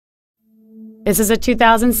This is a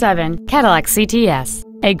 2007 Cadillac CTS,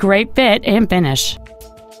 a great fit and finish.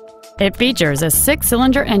 It features a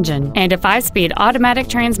 6-cylinder engine and a 5-speed automatic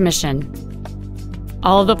transmission.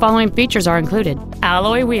 All of the following features are included: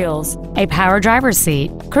 alloy wheels, a power driver's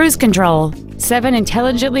seat, cruise control, 7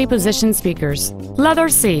 intelligently positioned speakers, leather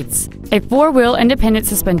seats, a 4-wheel independent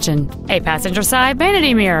suspension, a passenger side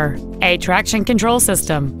vanity mirror, a traction control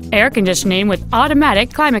system, air conditioning with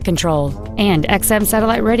automatic climate control, and XM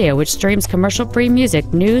satellite radio which streams commercial-free music,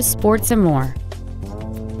 news, sports, and more.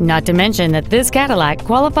 Not to mention that this Cadillac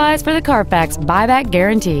qualifies for the Carfax buyback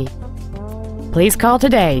guarantee. Please call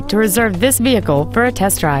today to reserve this vehicle for a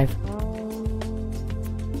test drive.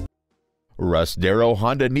 Russ Darrow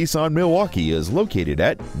Honda Nissan Milwaukee is located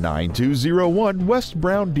at 9201 West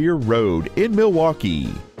Brown Deer Road in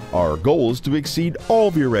Milwaukee. Our goal is to exceed all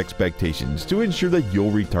of your expectations to ensure that you'll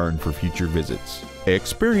return for future visits.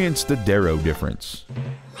 Experience the Darrow difference.